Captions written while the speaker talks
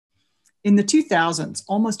In the 2000s,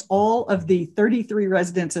 almost all of the 33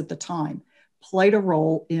 residents at the time played a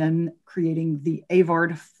role in creating the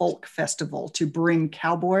Avard Folk Festival to bring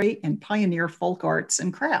cowboy and pioneer folk arts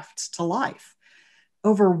and crafts to life.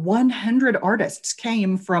 Over 100 artists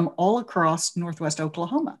came from all across Northwest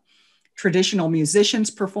Oklahoma. Traditional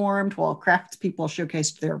musicians performed while craftspeople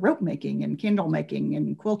showcased their rope making and candle making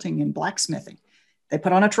and quilting and blacksmithing. They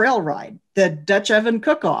put on a trail ride, the Dutch oven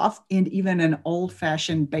cook-off, and even an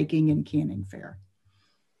old-fashioned baking and canning fair.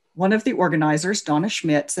 One of the organizers, Donna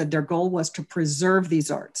Schmidt, said their goal was to preserve these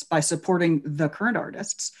arts by supporting the current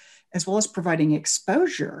artists, as well as providing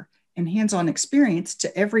exposure and hands-on experience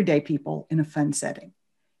to everyday people in a fun setting.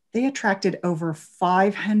 They attracted over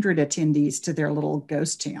 500 attendees to their little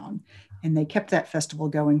ghost town, and they kept that festival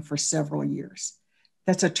going for several years.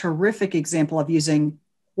 That's a terrific example of using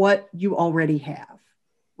what you already have,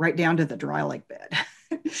 right down to the dry lake bed.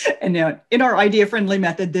 And now in our idea-friendly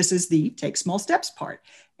method, this is the take small steps part.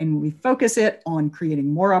 And we focus it on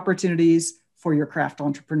creating more opportunities for your craft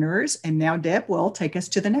entrepreneurs. And now Deb will take us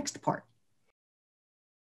to the next part.